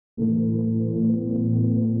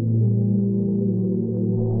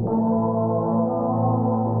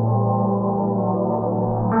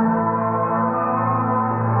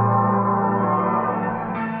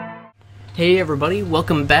Hey everybody,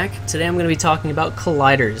 welcome back. Today I'm going to be talking about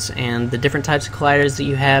colliders and the different types of colliders that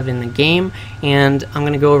you have in the game, and I'm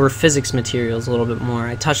going to go over physics materials a little bit more.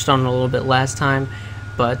 I touched on it a little bit last time,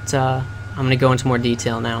 but I'm going to go into more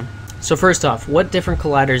detail now. So first off, what different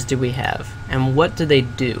colliders do we have, and what do they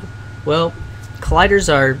do? Well,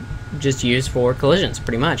 colliders are just used for collisions,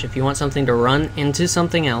 pretty much. If you want something to run into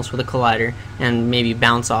something else with a collider and maybe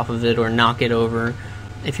bounce off of it or knock it over,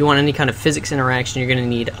 if you want any kind of physics interaction, you're going to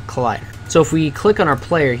need a collider. So if we click on our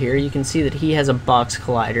player here, you can see that he has a box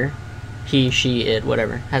collider. He, she, it,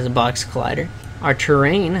 whatever, has a box collider. Our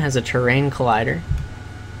terrain has a terrain collider.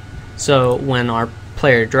 So when our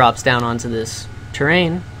player drops down onto this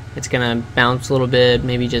terrain, it's going to bounce a little bit,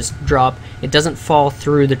 maybe just drop. It doesn't fall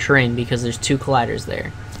through the terrain because there's two colliders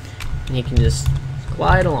there. And he can just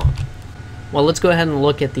glide along. Well, let's go ahead and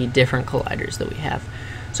look at the different colliders that we have.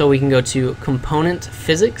 So we can go to Component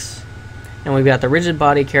Physics, and we've got the Rigid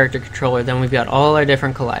Body Character Controller. Then we've got all our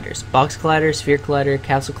different colliders: Box Collider, Sphere Collider,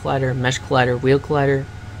 Capsule Collider, Mesh Collider, Wheel Collider,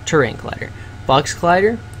 Terrain Collider. Box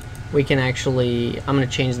Collider, we can actually, I'm going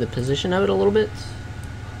to change the position of it a little bit.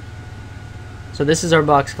 So this is our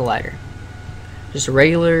Box Collider. Just a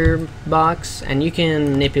regular box, and you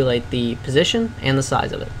can manipulate the position and the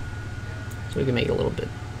size of it. So we can make it a little bit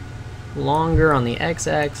longer on the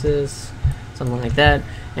x-axis, something like that.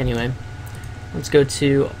 Anyway, let's go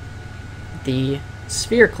to the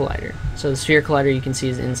Sphere Collider. So the Sphere Collider, you can see,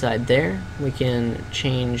 is inside there. We can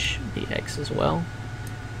change the X as well,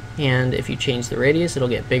 and if you change the radius, it'll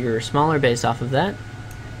get bigger or smaller based off of that,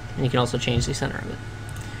 and you can also change the center of it.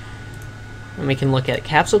 And we can look at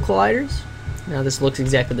Capsule Colliders. Now this looks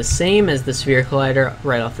exactly the same as the Sphere Collider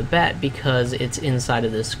right off the bat because it's inside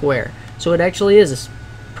of this square. So it actually is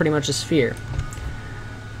pretty much a sphere.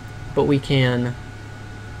 But we can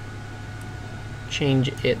change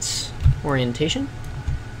its orientation,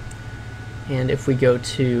 and if we go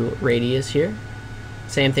to radius here,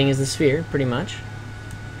 same thing as the sphere pretty much,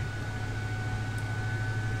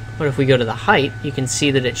 but if we go to the height, you can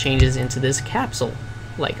see that it changes into this capsule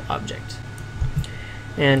like object,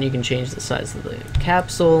 and you can change the size of the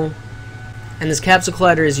capsule. And this Capsule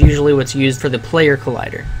Collider is usually what's used for the player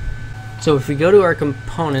collider. So if we go to our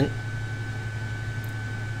component,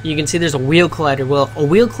 you can see there's a wheel collider. Well, a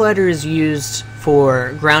wheel collider is used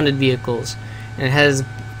for grounded vehicles, and it has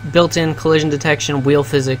built-in collision detection, wheel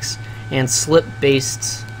physics, and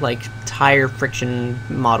slip-based like tire friction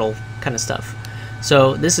model kind of stuff.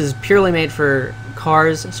 So this is purely made for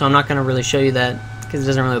cars, so I'm not going to really show you that because it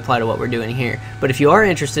doesn't really apply to what we're doing here. But if you are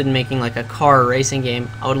interested in making like a car racing game,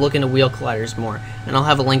 I would look into wheel colliders more, and I'll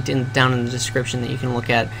have a link down in the description that you can look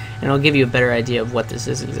at, and it'll give you a better idea of what this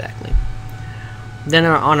is exactly. Then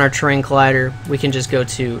on our Terrain Collider, we can just go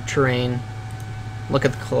to Terrain, look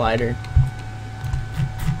at the collider.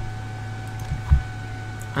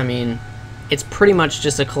 I mean, it's pretty much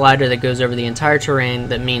just a collider that goes over the entire terrain.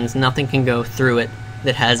 That means nothing can go through it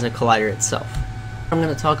that has a collider itself. I'm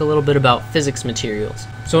going to talk a little bit about physics materials.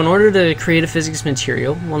 So in order to create a physics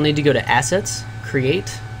material, we'll need to go to Assets,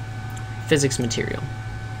 Create, Physics Material.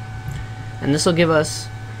 And this will give us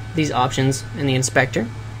these options in the inspector: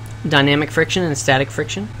 dynamic friction and static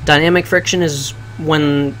friction. Dynamic friction is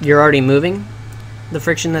when you're already moving, the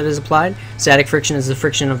friction that is applied. Static friction is the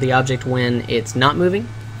friction of the object when it's not moving.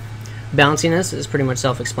 Bounciness is pretty much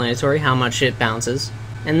self-explanatory, how much it bounces.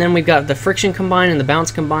 And then we've got the friction combined and the bounce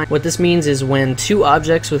combined. What this means is when two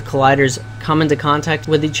objects with colliders come into contact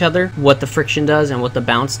with each other, what the friction does and what the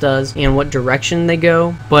bounce does and what direction they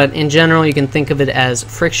go. But in general, you can think of it as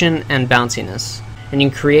friction and bounciness. And you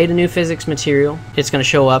can create a new physics material. It's going to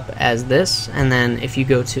show up as this, and then if you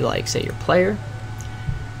go to, like, say, your player,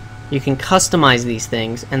 you can customize these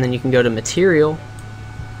things, and then you can go to Material,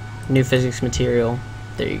 New Physics Material.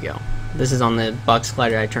 There you go. This is on the box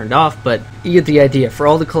collider I turned off, but you get the idea. For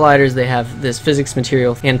all the colliders, they have this physics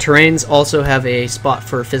material, and terrains also have a spot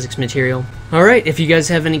for physics material. Alright, if you guys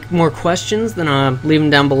have any more questions, then leave them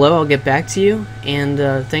down below. I'll get back to you,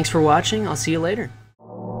 and thanks for watching. I'll see you later.